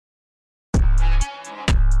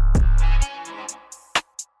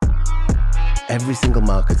every single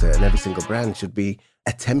marketer and every single brand should be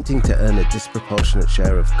attempting to earn a disproportionate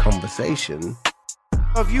share of conversation.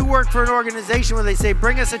 If you work for an organization where they say,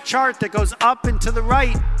 bring us a chart that goes up and to the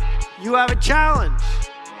right, you have a challenge.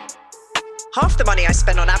 Half the money I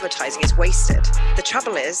spend on advertising is wasted. The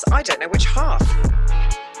trouble is, I don't know which half.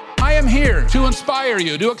 I am here to inspire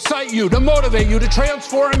you, to excite you, to motivate you, to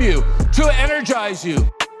transform you, to energize you.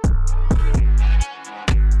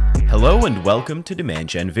 Hello and welcome to Demand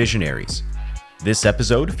Gen Visionaries. This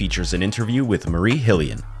episode features an interview with Marie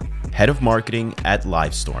Hillian, Head of Marketing at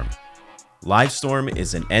Livestorm. Livestorm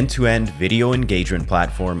is an end-to-end video engagement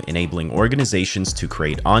platform enabling organizations to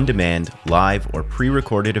create on-demand, live, or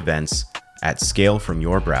pre-recorded events at scale from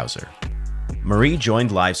your browser. Marie joined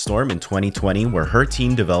Livestorm in 2020, where her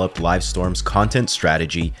team developed Livestorm's content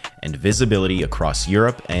strategy and visibility across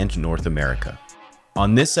Europe and North America.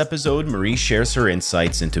 On this episode, Marie shares her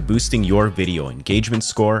insights into boosting your video engagement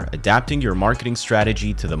score, adapting your marketing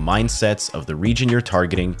strategy to the mindsets of the region you're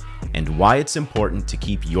targeting, and why it's important to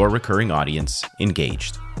keep your recurring audience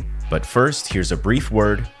engaged. But first, here's a brief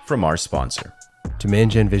word from our sponsor.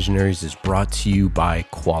 Demand Gen Visionaries is brought to you by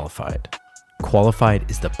Qualified. Qualified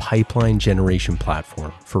is the pipeline generation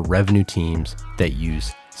platform for revenue teams that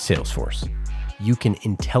use Salesforce. You can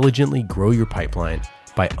intelligently grow your pipeline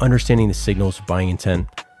by understanding the signals of buying intent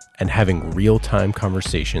and having real-time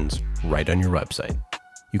conversations right on your website.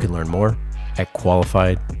 You can learn more at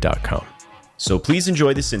qualified.com. So please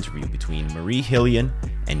enjoy this interview between Marie Hillian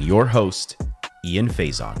and your host, Ian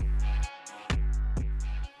Faison.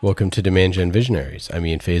 Welcome to Demand Gen Visionaries. I'm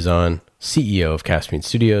Ian Faison, CEO of Caspian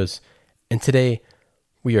Studios, and today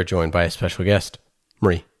we are joined by a special guest.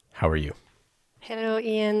 Marie, how are you? Hello,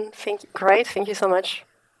 Ian. Great. Thank you so much.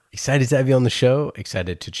 Excited to have you on the show.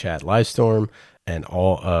 Excited to chat Livestorm and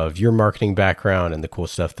all of your marketing background and the cool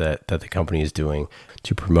stuff that the company is doing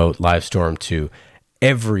to promote Livestorm to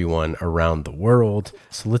everyone around the world.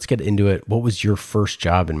 So let's get into it. What was your first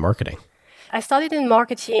job in marketing? I started in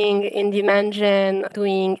marketing in Demand Gen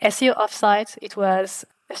doing SEO offsite. It was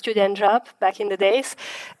a student job back in the days.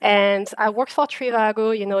 And I worked for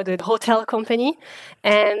Trivago, the hotel company.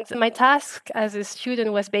 And my task as a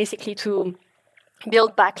student was basically to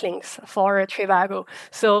build backlinks for Trivago.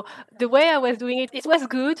 So the way I was doing it was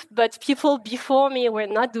good, but people before me were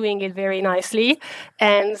not doing it very nicely.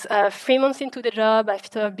 And 3 months into the job,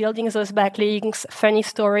 after building those backlinks, funny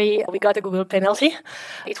story, we got a Google penalty.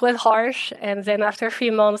 It was harsh. And then after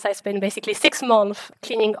 3 months, I spent basically 6 months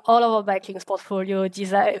cleaning all of our backlinks portfolio,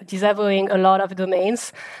 disavowing a lot of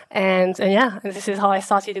domains. And this is how I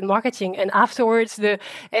started in marketing. And afterwards, the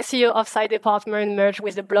SEO offsite department merged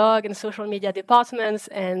with the blog and social media department,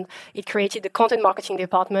 and it created the content marketing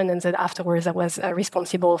department, and then afterwards I was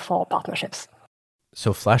responsible for partnerships.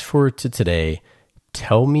 So flash forward to today,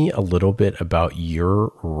 tell me a little bit about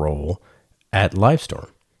your role at Livestorm.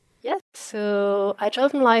 Yes, so I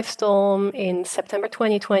joined Livestorm in September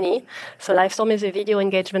 2020. So Livestorm is a video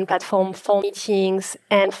engagement platform for meetings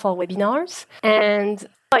and for webinars. And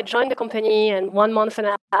I joined the company, and 1 month and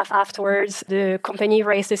a half afterwards, the company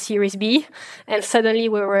raised a Series B, and suddenly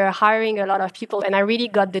we were hiring a lot of people, and I really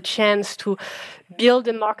got the chance to build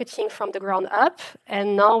the marketing from the ground up.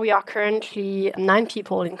 And now we are currently 9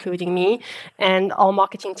 people, including me, and our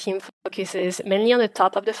marketing team focuses mainly on the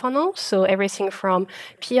top of the funnel, so everything from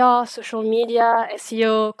PR, social media,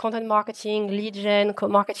 SEO, content marketing, lead gen,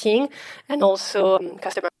 co-marketing, and also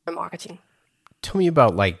customer marketing. Tell me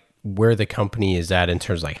about where the company is at in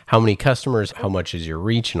terms of how many customers, how much is your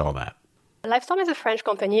reach and all that. Livestorm is a French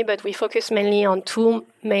company, but we focus mainly on 2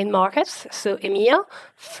 main markets. So EMEA,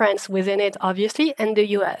 France within it, obviously, and the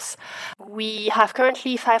US. We have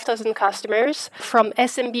currently 5,000 customers from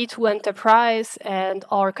SMB to enterprise, and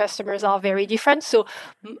our customers are very different. So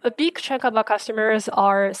a big chunk of our customers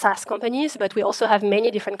are SaaS companies, but we also have many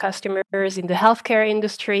different customers in the healthcare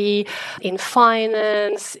industry, in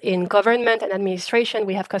finance, in government and administration.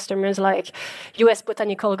 We have customers like US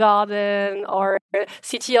Botanical Garden or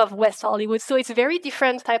City of West Hollywood. So it's very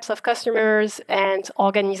different types of customers and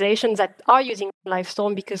organizations that are using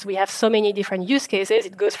Livestorm because we have so many different use cases.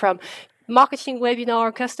 It goes from marketing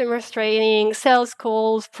webinar, customers training, sales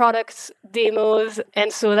calls, products, demos.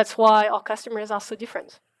 And so that's why our customers are so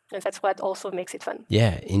different. And that's what also makes it fun.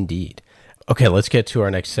 Yeah, indeed. Okay, let's get to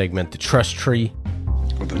our next segment, the trust tree.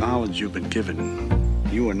 With the knowledge you've been given,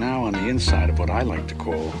 you are now on the inside of what I like to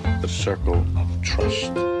call the circle of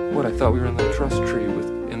trust. What, I thought we were in the trust tree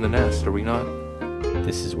in the nest, are we not?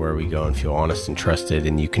 This is where we go and feel honest and trusted,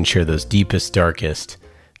 and you can share those deepest, darkest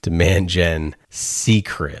Demand Gen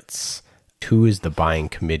secrets. Who is the buying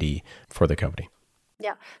committee for the company?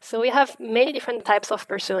 Yeah, so we have many different types of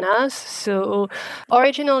personas. So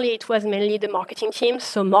originally it was mainly the marketing teams,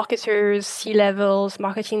 so marketers, C-levels,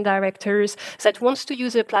 marketing directors that wants to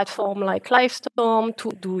use a platform like Livestorm to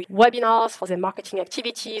do webinars for their marketing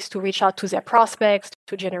activities, to reach out to their prospects,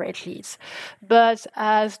 to generate leads. But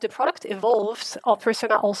as the product evolves, our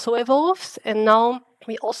persona also evolves, and now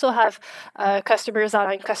we also have customers that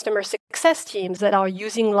are in customer success teams that are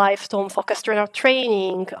using Livestorm for customer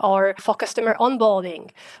training or for customer onboarding.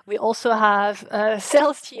 We also have a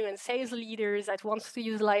sales team and sales leaders that wants to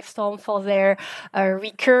use Livestorm for their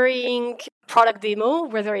recurring product demo,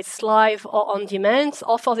 whether it's live or on demand,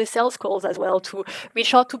 or for the sales calls as well, to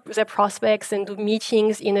reach out to their prospects and do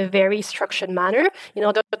meetings in a very structured manner in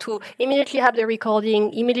order to immediately have the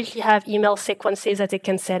recording, immediately have email sequences that they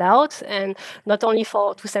can set out, and not only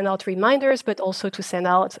to send out reminders, but also to send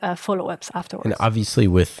out follow-ups afterwards. And obviously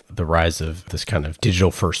with the rise of this kind of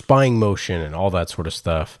digital first buying motion and all that sort of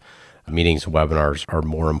stuff, meetings and webinars are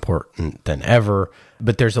more important than ever.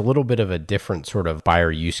 But there's a little bit of a different sort of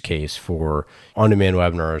buyer use case for on-demand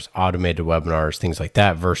webinars, automated webinars, things like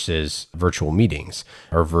that versus virtual meetings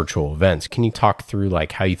or virtual events. Can you talk through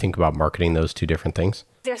like how you think about marketing those two different things?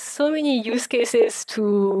 There's so many use cases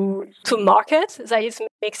to market that it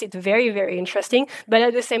makes it very, very interesting. But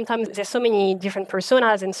at the same time, there's so many different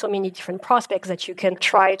personas and so many different prospects that you can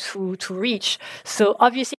try to reach. So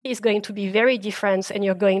obviously, it's going to be very different, and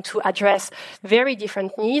you're going to address very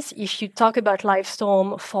different needs if you talk about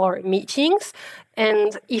Livestorm for meetings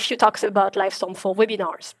and if you talk about Livestorm for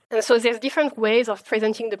webinars. And so there's different ways of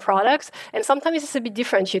presenting the products, and sometimes it's a bit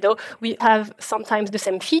different, We have sometimes the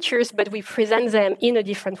same features, but we present them in a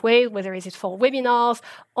different way, whether it's for webinars,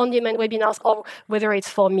 on-demand webinars, or whether it's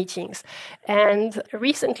for meetings. And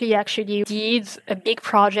recently, actually, did a big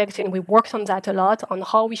project, and we worked on that a lot, on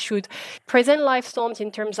how we should present Livestorms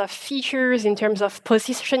in terms of features, in terms of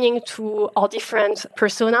positioning to our different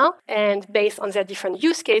persona, and based on their different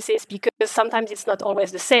use cases, because sometimes it's not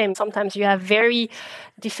always the same. Sometimes you have very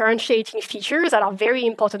differentiating features that are very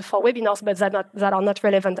important for webinars, but that are not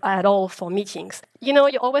relevant at all for meetings. You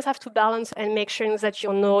always have to balance and make sure that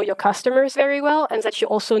you know your customers very well, and that you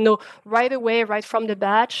also know right away, right from the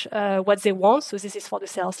batch, what they want. So this is for the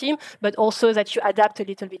sales team, but also that you adapt a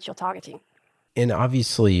little bit your targeting. And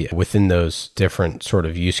obviously within those different sort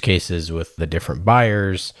of use cases with the different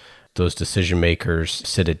buyers, those decision makers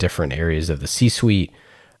sit at different areas of the C-suite.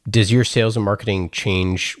 Does your sales and marketing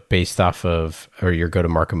change based off of, or your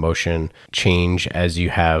go-to-market motion change as you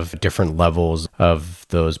have different levels of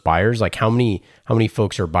those buyers? Like how many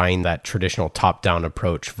folks are buying that traditional top-down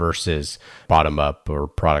approach versus bottom-up or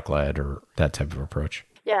product-led or that type of approach?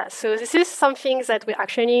 Yeah, so this is something that we're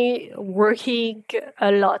actually working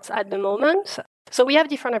a lot at the moment. So we have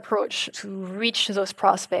different approach to reach those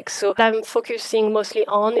prospects. So what I'm focusing mostly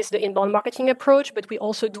on is the inbound marketing approach, but we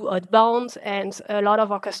also do outbound, and a lot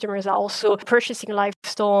of our customers are also purchasing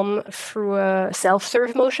Livestorm through a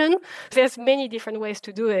self-serve motion. There's many different ways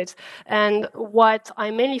to do it. And what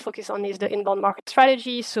I mainly focus on is the inbound market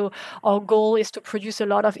strategy. So our goal is to produce a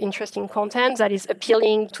lot of interesting content that is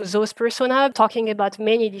appealing to those personas, talking about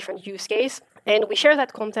many different use cases. And we share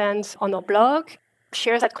that content on our blog,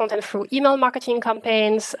 share that content through email marketing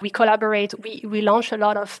campaigns. We collaborate. We launch a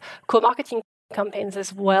lot of co-marketing campaigns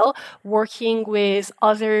as well, working with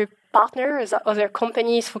other partners, other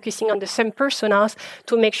companies focusing on the same personas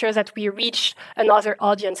to make sure that we reach another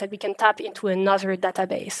audience, that we can tap into another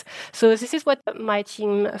database. So this is what my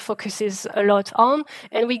team focuses a lot on.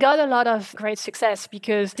 And we got a lot of great success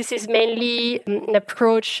because this is mainly an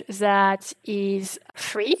approach that is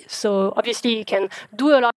free. So obviously you can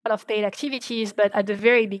do a lot of paid activities, but at the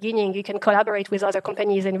very beginning, you can collaborate with other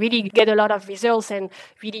companies and really get a lot of results and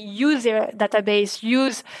really use their database,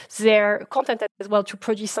 use their content as well to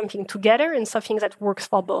produce something together and something that works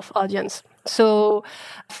for both audience. So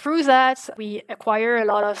through that, we acquire a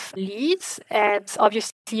lot of leads, and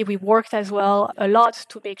obviously we worked as well a lot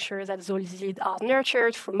to make sure that those leads are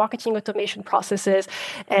nurtured through marketing automation processes,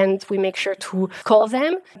 and we make sure to call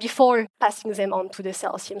them before passing them on to the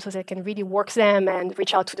sales team so they can really work them and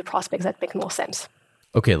reach out to the prospects that make more sense.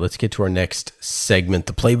 Okay, let's get to our next segment,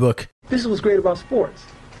 the playbook. This is what's great about sports.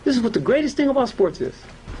 This is what the greatest thing about sports is.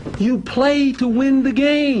 You play to win the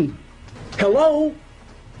game. Hello?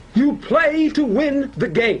 You play to win the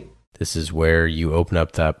game. This is where you open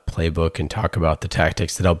up that playbook and talk about the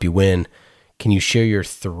tactics that help you win. Can you share your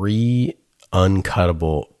 3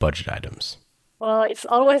 uncuttable budget items? Well, it's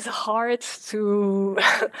always hard to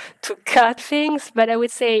to cut things, but I would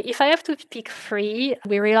say if I have to pick three,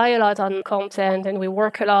 we rely a lot on content and we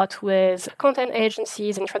work a lot with content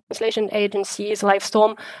agencies and translation agencies.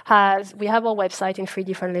 Livestorm we have our website in 3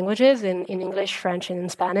 different languages, in English, French, and in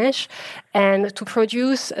Spanish. And to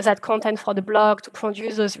produce that content for the blog, to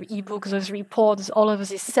produce those ebooks, those reports, all of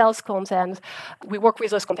this sales content, we work with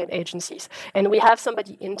those content agencies. And we have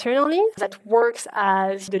somebody internally that works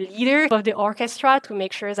as the leader of the orchestra to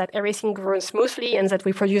make sure that everything runs smoothly and that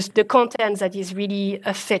we produce the content that is really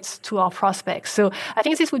a fit to our prospects. So I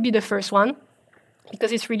think this would be the first one,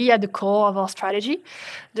 because it's really at the core of our strategy.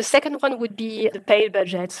 The second one would be the paid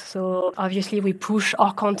budget. So obviously we push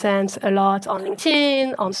our content a lot on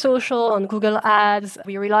LinkedIn, on social, on Google Ads.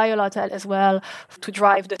 We rely a lot as well to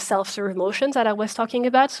drive the self-serve motions that I was talking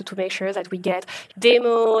about, so to make sure that we get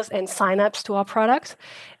demos and signups to our product.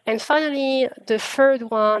 And finally, the third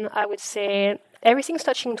one, I would say everything's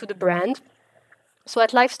touching to the brand. So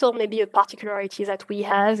at Livestorm, maybe a particularity that we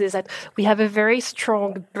have is that we have a very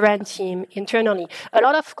strong brand team internally. A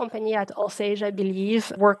lot of companies at Allsage, I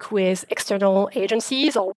believe, work with external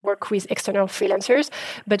agencies or work with external freelancers,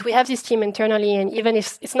 but we have this team internally, and even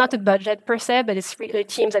if it's not a budget per se, but it's really a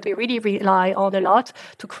team that we really rely on a lot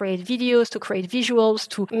to create videos, to create visuals,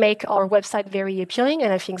 to make our website very appealing,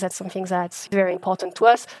 and I think that's something that's very important to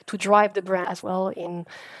us, to drive the brand as well in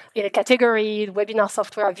a category, webinar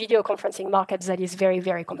software, video conferencing market that is very,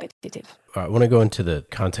 very competitive. I want to go into the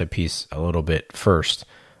content piece a little bit first.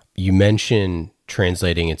 You mentioned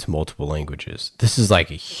translating into multiple languages. This is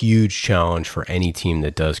like a huge challenge for any team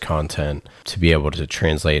that does content to be able to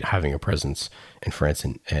translate. Having a presence in France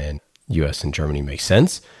and US and Germany makes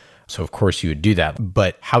sense. So of course you would do that,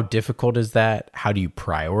 but how difficult is that? How do you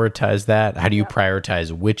prioritize that? How do you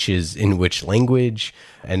prioritize which is in which language?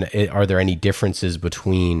 And are there any differences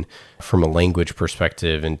from a language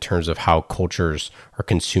perspective in terms of how cultures are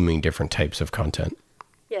consuming different types of content?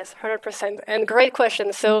 Yes, 100%. And great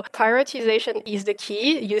question. So prioritization is the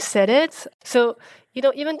key. You said it. So,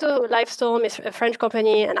 even though Livestorm is a French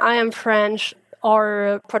company and I am French,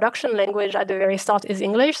 our production language at the very start is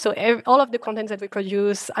English. So all of the content that we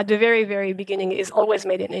produce at the very, very beginning is always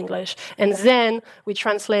made in English. And then we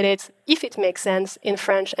translate it, if it makes sense, in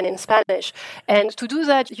French and in Spanish. And to do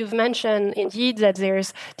that, you've mentioned indeed that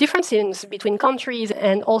there's differences between countries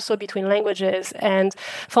and also between languages. And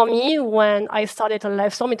for me, when I started at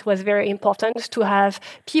Livestorm, it was very important to have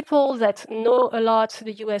people that know a lot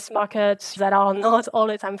the US market that are not all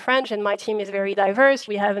the time French. And my team is very diverse.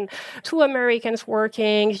 We have 2 Americans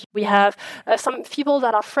working. We have some people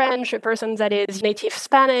that are French, a person that is native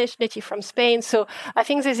Spanish, native from Spain. So I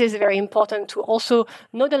think this is very important to also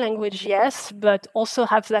know the language, yes, but also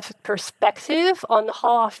have that perspective on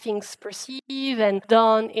how are things perceived and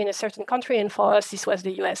done in a certain country. And for us, this was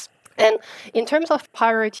the US. And in terms of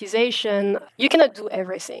prioritization, you cannot do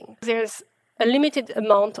everything. There's a limited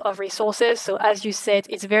amount of resources. So as you said,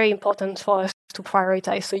 it's very important for us to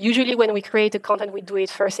prioritize. So usually when we create the content, we do it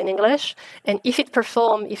first in English. And if it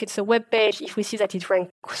performs, if it's a web page, if we see that it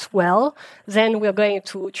ranks well, then we're going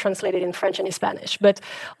to translate it in French and in Spanish. But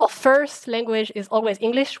our first language is always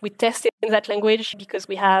English. We test it in that language because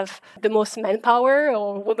we have the most manpower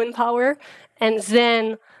or woman power. And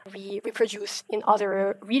then we reproduce in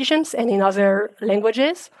other regions and in other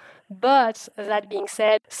languages. But that being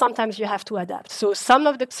said, sometimes you have to adapt. So some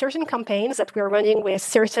of the certain campaigns that we're running with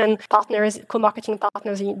certain partners, co-marketing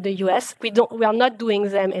partners in the US, we are not doing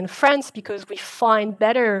them in France because we find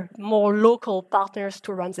better, more local partners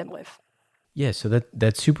to run them with. Yeah, so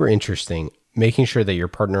that's super interesting. Making sure that you're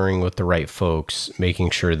partnering with the right folks,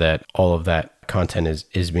 making sure that all of that content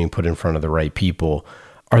is being put in front of the right people.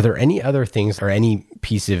 Are there any other things or any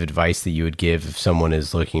piece of advice that you would give if someone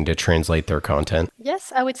is looking to translate their content?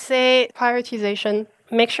 Yes, I would say prioritization.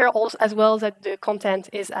 Make sure also as well that the content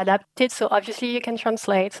is adapted. So obviously you can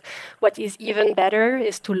translate. What is even better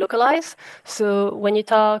is to localize. So when you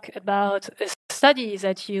talk about a study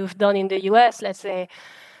that you've done in the US, let's say,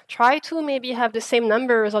 try to maybe have the same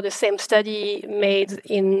numbers or the same study made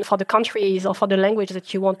for the countries or for the language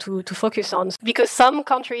that you want to focus on. Because some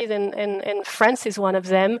countries, and France is one of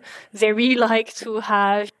them, they really like to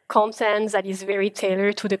have content that is very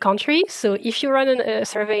tailored to the country. So if you run a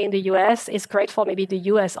survey in the US, it's great for maybe the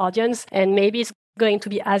US audience, and maybe it's going to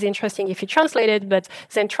be as interesting if you translate it, but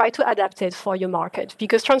then try to adapt it for your market.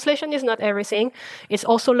 Because translation is not everything. It's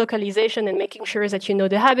also localization and making sure that you know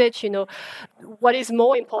the habits, you know what is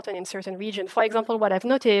more important in certain regions. For example, what I've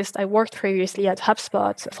noticed, I worked previously at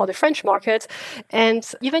HubSpot for the French market, and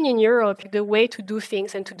even in Europe, the way to do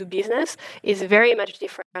things and to do business is very much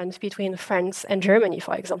different between France and Germany,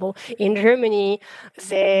 for example. In Germany,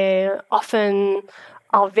 they often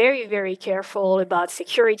are very, very careful about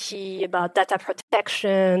security, about data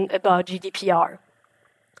protection, about GDPR.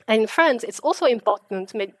 And in France, it's also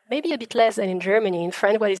important, maybe a bit less than in Germany. In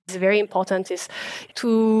France, what is very important is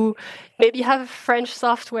to maybe have French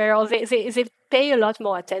software, or they pay a lot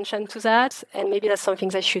more attention to that, and maybe that's something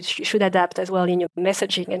that you should adapt as well in your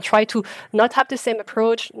messaging, and try to not have the same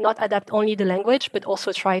approach, not adapt only the language, but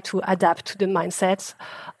also try to adapt to the mindsets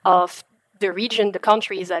of the region, the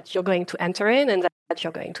countries that you're going to enter in and that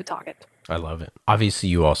you're going to target. I love it. Obviously,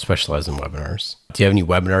 you all specialize in webinars. Do you have any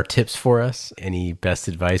webinar tips for us? Any best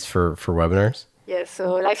advice for webinars? Yes,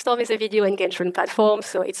 so Livestorm is a video engagement platform,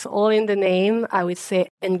 so it's all in the name. I would say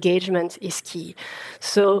engagement is key.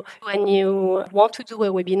 So when you want to do a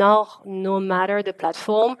webinar, no matter the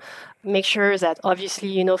platform, make sure that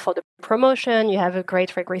obviously, for the promotion, you have a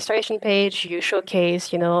great registration page, you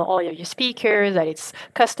showcase, all your speakers, that it's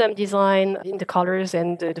custom design in the colors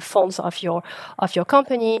and the fonts of your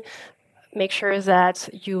company. Make sure that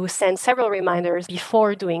you send several reminders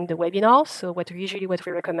before doing the webinar. So what we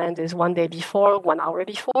recommend is 1 day before, 1 hour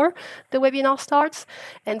before the webinar starts.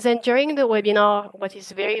 And then during the webinar, what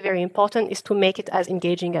is very, very important is to make it as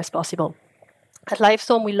engaging as possible. At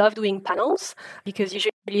Livestorm, we love doing panels because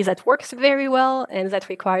usually that works very well, and that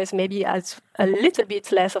requires maybe as a little bit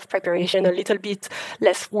less of preparation, a little bit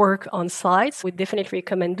less work on slides. We definitely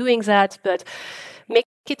recommend doing that, but make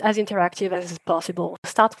it as interactive as possible.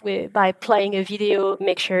 Start by playing a video.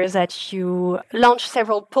 Make sure that you launch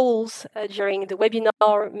several polls during the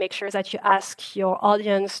webinar. Make sure that you ask your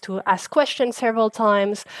audience to ask questions several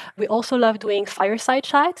times. We also love doing fireside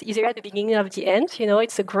chat, either at the beginning or the end.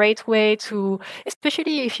 It's a great way to,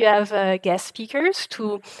 especially if you have guest speakers,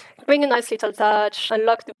 to bring a nice little touch,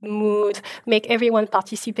 unlock the mood, make everyone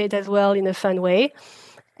participate as well in a fun way.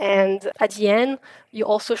 And at the end, you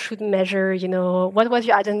also should measure, what was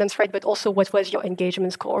your attendance rate, but also what was your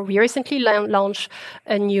engagement score. We recently launched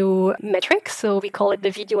a new metric, so we call it the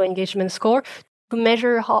video engagement score, to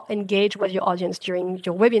measure how engaged was your audience during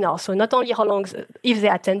your webinar. So not only how long, if they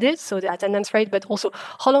attended, so the attendance rate, but also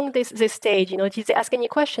how long they stayed. Did they ask any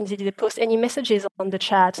questions? Did they post any messages on the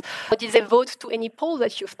chat? Or did they vote to any poll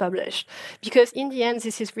that you've published? Because in the end,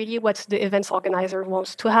 this is really what the events organizer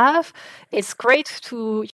wants to have. It's great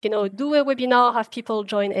to, do a webinar, have people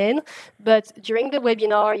join in, but during the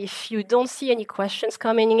webinar, if you don't see any questions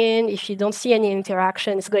coming in, if you don't see any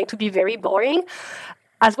interaction, it's going to be very boring.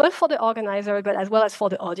 As well for the organizer, but as well as for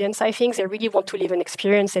the audience, I think they really want to live an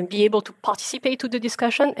experience and be able to participate to the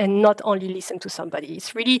discussion and not only listen to somebody.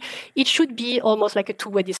 It should be almost like a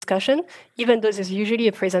two-way discussion, even though there's usually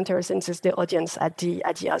a presenter and there's the audience at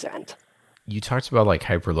the other end. You talked about like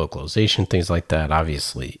hyperlocalization, things like that.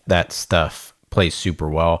 Obviously, that stuff plays super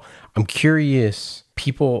well. I'm curious,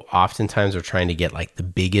 people oftentimes are trying to get like the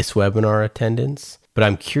biggest webinar attendance. But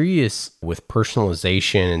I'm curious, with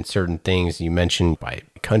personalization and certain things you mentioned by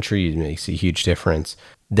country, it makes a huge difference,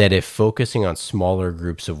 that if focusing on smaller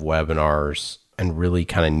groups of webinars and really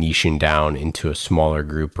kind of niching down into a smaller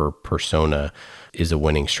group or persona is a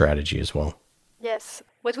winning strategy as well. Yes.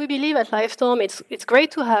 What we believe at Livestorm, it's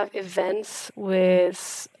great to have events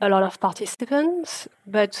with a lot of participants,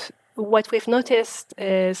 but what we've noticed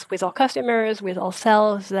is with our customers, with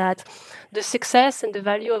ourselves, that the success and the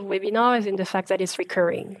value of webinar is in the fact that it's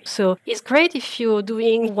recurring. So it's great if you're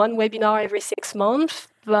doing one webinar every 6 months,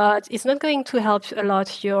 but it's not going to help a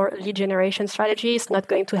lot your lead generation strategy. It's not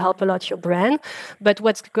going to help a lot your brand. But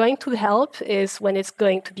what's going to help is when it's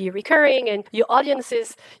going to be recurring and your audience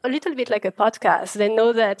is a little bit like a podcast. They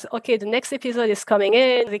know that, okay, the next episode is coming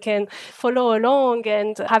in. They can follow along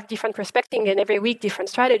and have different perspectives and every week different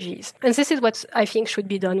strategies. And this is what I think should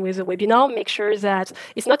be done with a webinar. Make sure that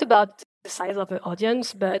it's not about the size of the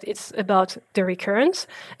audience, but it's about the recurrence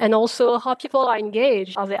and also how people are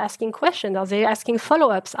engaged. Are they asking questions? Are they asking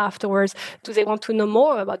follow-ups afterwards? Do they want to know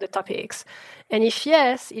more about the topics? And if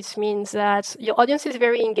yes, it means that your audience is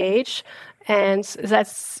very engaged and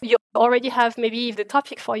that you already have maybe the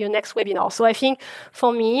topic for your next webinar. So I think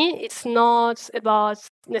for me, it's not about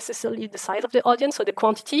necessarily the size of the audience or the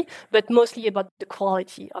quantity, but mostly about the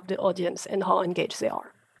quality of the audience and how engaged they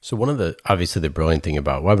are. So one of the, obviously the brilliant thing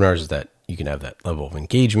about webinars is that you can have that level of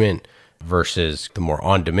engagement, versus the more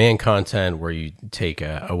on-demand content where you take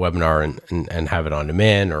a webinar and have it on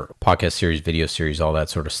demand, or podcast series, video series, all that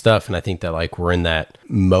sort of stuff. And I think that like we're in that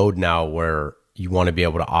mode now where you want to be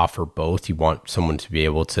able to offer both. You want someone to be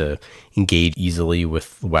able to engage easily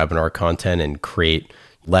with webinar content and create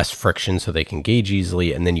less friction so they can engage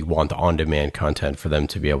easily. And then you want the on-demand content for them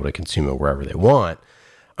to be able to consume it wherever they want.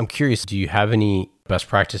 I'm curious, do you have any best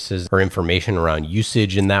practices or information around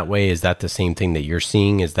usage in that way? Is that the same thing that you're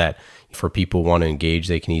seeing? Is that for people who want to engage,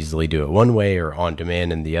 they can easily do it one way or on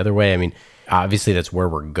demand in the other way? I mean, obviously that's where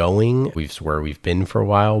we're going. Where we've been for a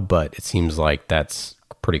while, but it seems like that's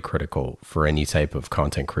pretty critical for any type of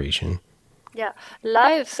content creation. Yeah,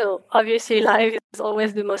 live. So obviously live is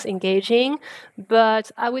always the most engaging,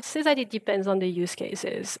 but I would say that it depends on the use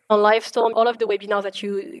cases. On Livestorm, all of the webinars that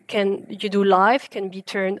you do live can be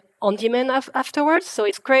turned on demand afterwards. So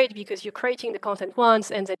it's great because you're creating the content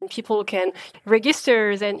once and then people can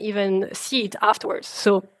register and even see it afterwards.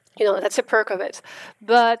 So, that's a perk of it.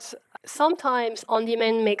 But sometimes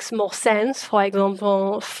on-demand makes more sense, for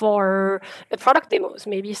example, for product demos.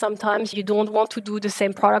 Maybe sometimes you don't want to do the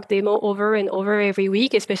same product demo over and over every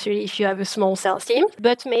week, especially if you have a small sales team.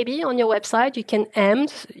 But maybe on your website, you can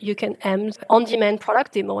end on-demand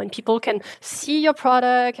product demo, and people can see your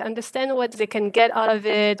product, understand what they can get out of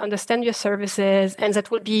it, understand your services, and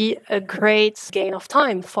that will be a great gain of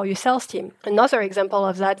time for your sales team. Another example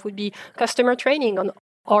of that would be customer training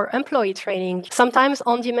or employee training. Sometimes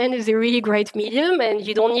on-demand is a really great medium and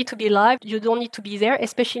you don't need to be live, you don't need to be there,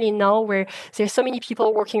 especially now where there's so many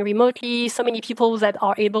people working remotely, so many people that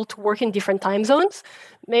are able to work in different time zones.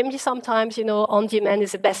 Maybe sometimes, on-demand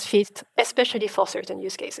is the best fit, especially for certain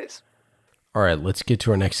use cases. All right, let's get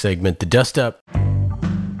to our next segment, the dust up.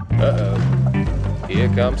 Uh-oh. Here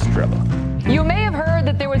comes trouble. You may have heard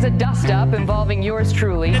that there was a dust-up involving yours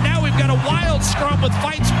truly. And now we've got a wild scrum with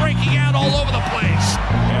fights breaking out all over the place.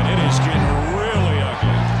 And it is getting really ugly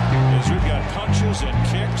as we've got punches and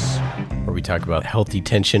kicks. Where we talk about healthy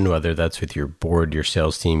tension, whether that's with your board, your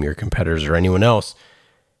sales team, your competitors, or anyone else.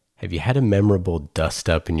 Have you had a memorable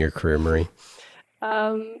dust-up in your career, Marie?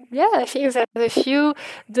 Yeah, I think there's a few.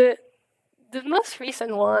 The most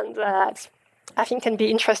recent one that I think can be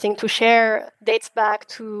interesting to share dates back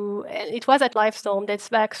to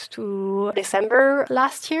December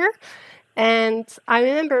last year. And I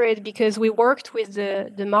remember it because we worked with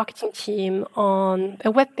the marketing team on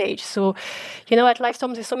a web page. So, at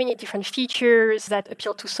Livestorm, there's so many different features that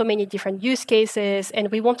appeal to so many different use cases. And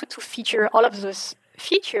we wanted to feature all of those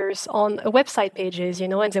features on website pages,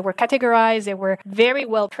 and they were categorized, they were very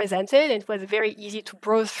well presented. It was very easy to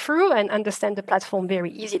browse through and understand the platform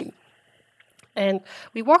very easily. And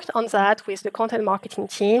we worked on that with the content marketing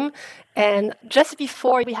team. And just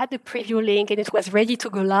before we had the preview link and it was ready to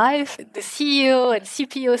go live, the CEO and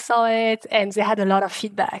CPO saw it and they had a lot of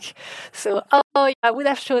feedback. So, I would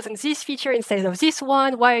have chosen this feature instead of this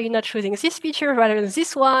one. Why are you not choosing this feature rather than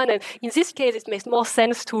this one? And in this case, it makes more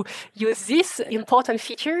sense to use these important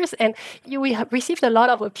features. And we have received a lot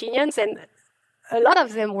of opinions, and a lot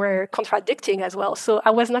of them were contradicting as well. So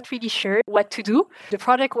I was not really sure what to do. The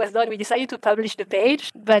project was done. We decided to publish the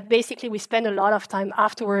page, but basically we spent a lot of time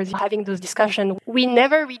afterwards having those discussions. We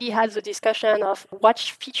never really had the discussion of what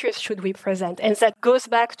features should we present. And that goes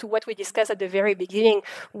back to what we discussed at the very beginning.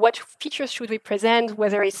 What features should we present,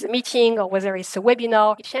 whether it's a meeting or whether it's a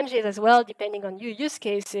webinar. It changes as well depending on new use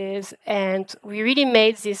cases. And we really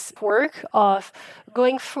made this work of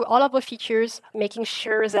going through all of the features, making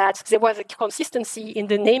sure that there was a consistency in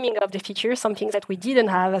the naming of the feature, something that we didn't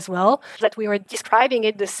have as well, that we were describing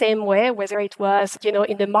it the same way, whether it was,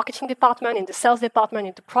 in the marketing department, in the sales department,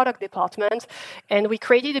 in the product department. And we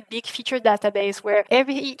created a big feature database where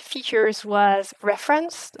every feature was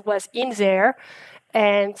referenced, was in there,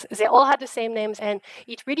 and they all had the same names. And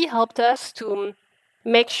it really helped us to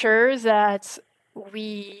make sure that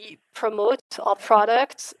we promote our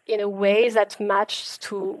products in a way that matches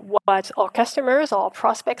to what our customers or our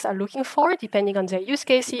prospects are looking for, depending on their use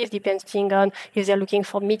cases, depending on if they're looking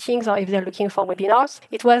for meetings or if they're looking for webinars.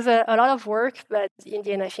 It was a lot of work, but in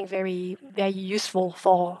the end, I think very, very useful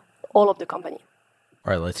for all of the company.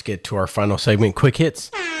 All right, let's get to our final segment, Quick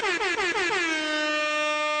Hits.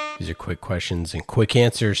 These are quick questions and quick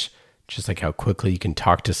answers, just like how quickly you can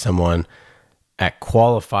talk to someone at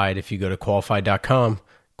Qualified. If you go to qualified.com,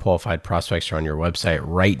 qualified prospects are on your website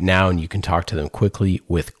right now, and you can talk to them quickly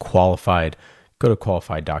with Qualified. Go to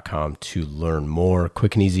qualified.com to learn more.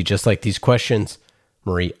 Quick and easy, just like these questions.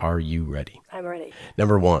 Marie, are you ready? I'm ready.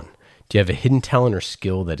 Number 1, do you have a hidden talent or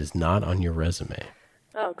skill that is not on your resume?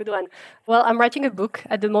 Oh, good one. Well, I'm writing a book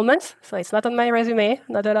at the moment, so it's not on my resume.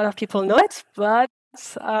 Not a lot of people know it, but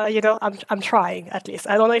I'm trying at least.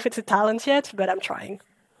 I don't know if it's a talent yet, but I'm trying.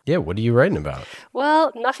 Yeah, what are you writing about?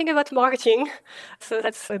 Well, nothing about marketing. So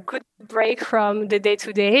that's a good break from the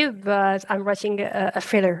day-to-day, but I'm writing a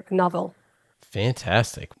thriller novel.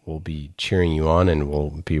 Fantastic. We'll be cheering you on and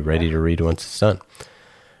we'll be ready to read once it's done.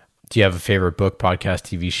 Do you have a favorite book, podcast,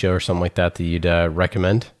 TV show, or something like that you'd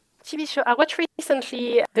recommend? TV show. I watched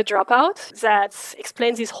recently The Dropout that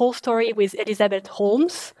explains this whole story with Elizabeth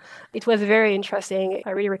Holmes. It was very interesting.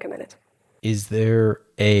 I really recommend it. Is there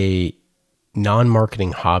a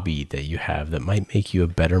non-marketing hobby that you have that might make you a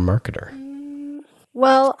better marketer?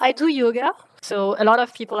 Well, I do yoga. So a lot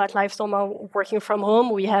of people at Livestorm are working from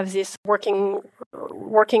home. We have this working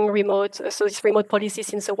remote, so this remote policy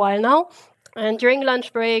since a while now. And during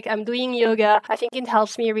lunch break, I'm doing yoga. I think it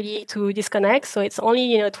helps me really to disconnect. So it's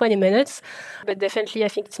only, 20 minutes, but definitely I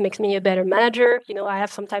think it makes me a better manager. I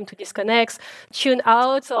have some time to disconnect, tune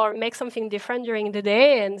out or make something different during the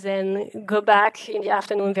day and then go back in the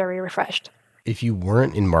afternoon very refreshed. If you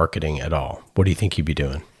weren't in marketing at all, what do you think you'd be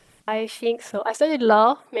doing? I think so. I studied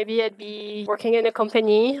law. Maybe I'd be working in a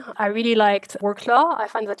company. I really liked work law. I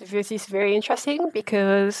find that this is very interesting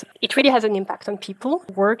because it really has an impact on people.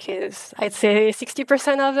 Work is, I'd say,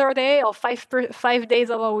 60% of their day or 5 days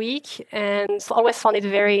of a week. And I always found it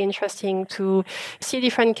very interesting to see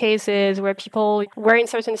different cases where people were in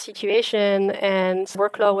certain situation and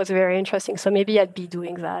work law was very interesting. So maybe I'd be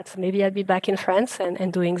doing that. Maybe I'd be back in France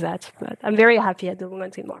and doing that. But I'm very happy at the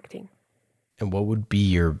moment in marketing. And what would be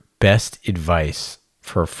your best advice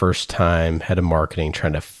for a first-time head of marketing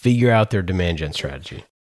trying to figure out their demand gen strategy?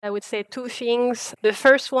 I would say 2 things. The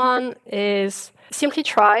first one is simply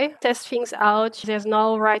try, test things out. There's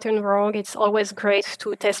no right and wrong. It's always great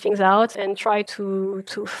to test things out and try to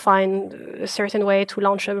find a certain way to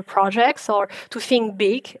launch a project or to think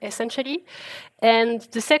big, essentially. And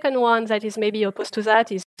the second one that is maybe opposed to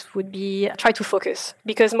that would be try to focus,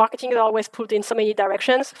 because marketing is always pulled in so many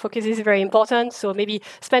directions. Focus is very important. So maybe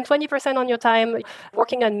spend 20% on your time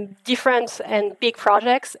working on different and big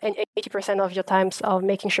projects and 80% of your time of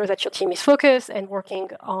making sure that your team is focused and working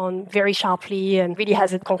on very sharply and really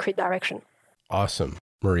has a concrete direction. Awesome.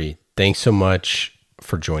 Marie, thanks so much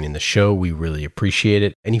for joining the show. We really appreciate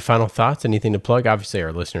it. Any final thoughts? Anything to plug? Obviously,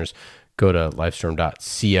 our listeners go to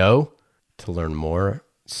livestorm.co to learn more.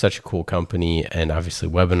 Such a cool company. And obviously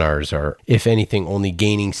webinars are, if anything, only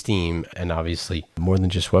gaining steam, and obviously more than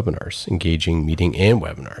just webinars, engaging, meeting, and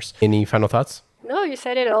webinars. Any final thoughts? No, you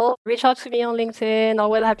said it all. Reach out to me on LinkedIn.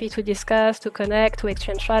 Always happy to discuss, to connect, to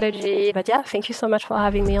exchange strategy. But yeah, thank you so much for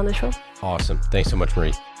having me on the show. Awesome. Thanks so much,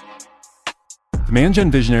 Marie. Demand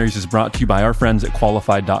Gen Visionaries is brought to you by our friends at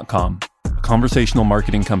Qualified.com, a conversational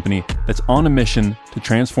marketing company that's on a mission to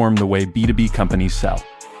transform the way B2B companies sell.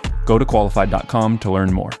 Go to Qualified.com to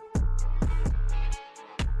learn more.